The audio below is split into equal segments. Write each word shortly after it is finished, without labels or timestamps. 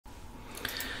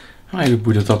I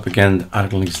booted up again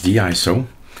ArcoLinuxD ISO,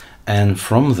 and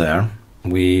from there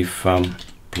we've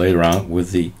played around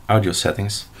with the audio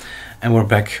settings, and we're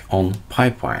back on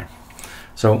pipewire.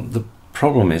 So the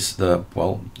problem is the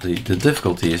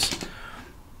difficulty is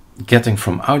getting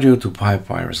from audio to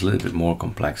pipewire is a little bit more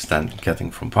complex than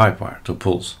getting from pipewire to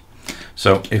pulse.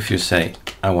 So if you say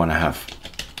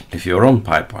if you're on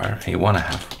pipewire and you want to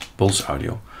have pulse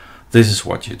audio, this is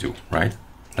what you do, right?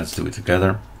 Let's do it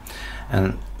together.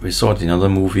 And we saw it in another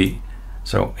movie.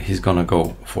 So he's gonna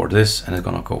go for this and he's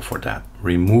gonna go for that.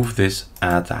 Remove this,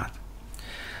 add that.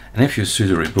 And if you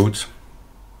sudo reboot,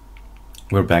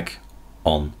 we're back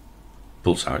on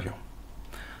pulse audio.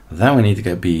 Then we need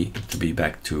to be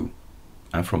back to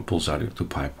from pulse audio to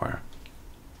pipewire.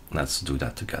 Let's do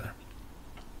that together.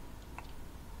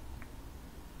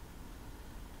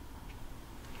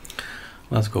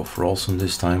 Let's go for awesome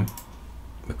this time,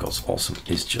 because awesome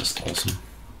is just awesome.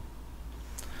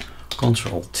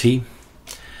 Control T,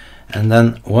 and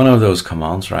then one of those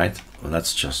commands, right?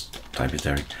 Let's just type it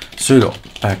there. Sudo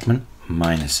pacman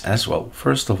 -s. Well,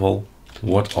 first of all,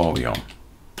 what are we on?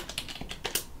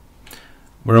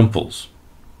 We're on pulse.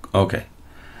 Okay,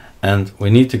 and we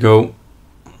need to go.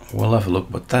 We'll have a look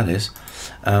what that is.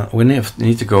 We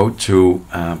need to go to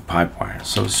pipewire.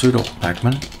 So sudo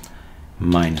pacman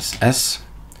 -s.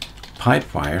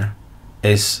 Pipewire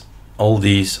is, all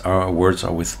these words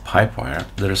are with pipewire.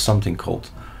 There is something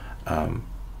called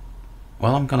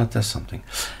well, I'm gonna test something.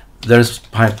 There's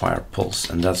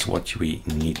pipewire-pulse, and that's what we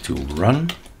need to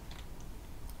run.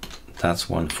 That's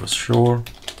one for sure.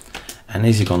 And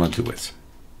is he gonna do it?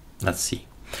 Let's see.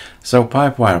 So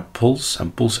pipewire-pulse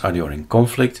and pulse audio are in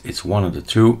conflict. It's one of the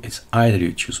two. It's either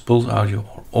you choose pulse audio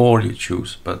or you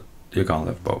choose, but you can't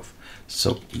have both.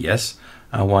 So yes,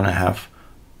 I want to have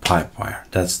pipewire.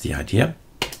 That's the idea.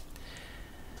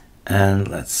 And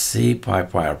let's see,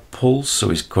 pipewire-pulse. So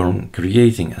he's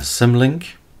creating a symlink.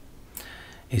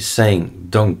 He's saying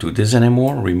don't do this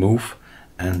anymore, remove,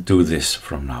 and do this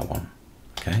from now on.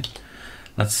 Okay,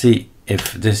 let's see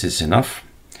if this is enough.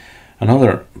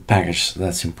 Another package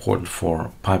that's important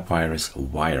for pipewire is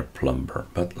Wireplumber,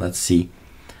 but let's see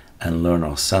and learn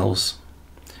ourselves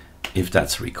if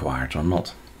that's required or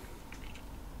not.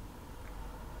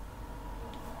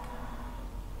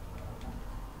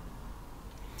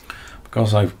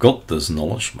 Because I've got this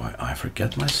knowledge, but I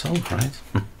forget myself, right?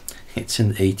 It's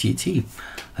in ATT,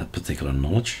 that particular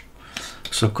knowledge.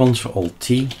 So Control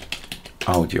T,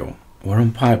 audio. We're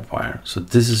on pipewire, so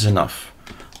this is enough.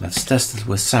 Let's test it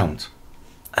with sound.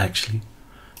 Actually,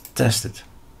 test it.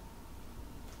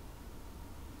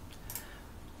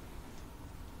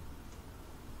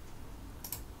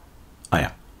 Oh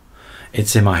yeah,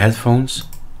 it's in my headphones.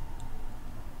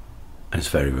 It's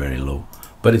very, very low,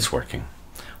 but it's working,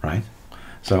 right?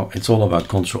 So it's all about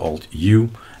Control-Alt-U,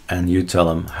 and you tell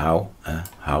him how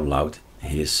loud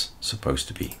he is supposed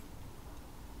to be.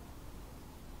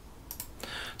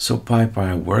 So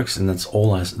pipewire works, and that's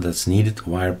all that's needed.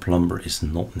 Wireplumber is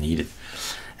not needed.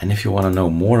 And if you want to know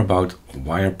more about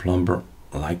Wireplumber,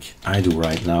 like I do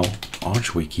right now,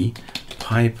 ArchWiki,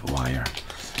 pipewire,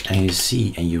 and you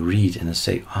see and you read and you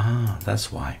say, ah,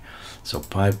 that's why. So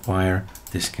pipewire,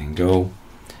 this can go,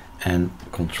 and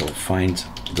Control find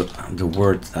the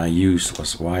word I used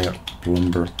was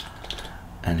Wireplumber,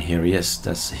 and here he is.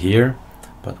 That's here,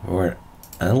 but where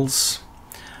else?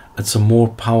 It's a more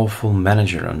powerful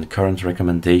manager and the current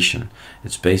recommendation.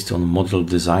 It's based on modular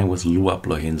design with Lua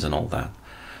plugins and all that.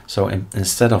 So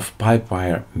instead of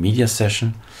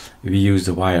pipewire-media-session, we use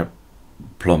the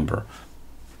Wireplumber.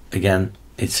 Again,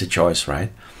 it's a choice,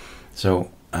 right?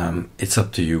 So it's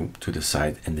up to you to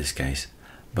decide in this case.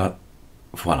 But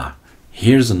voila,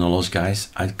 here's the knowledge, guys.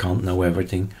 I can't know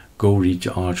everything. Go read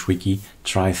your ArchWiki,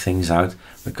 try things out,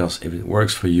 because if it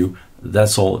works for you,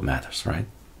 that's all that matters, right?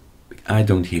 I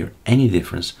don't hear any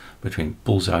difference between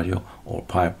pulse audio or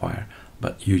pipewire,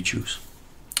 but you choose.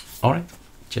 All right,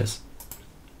 cheers.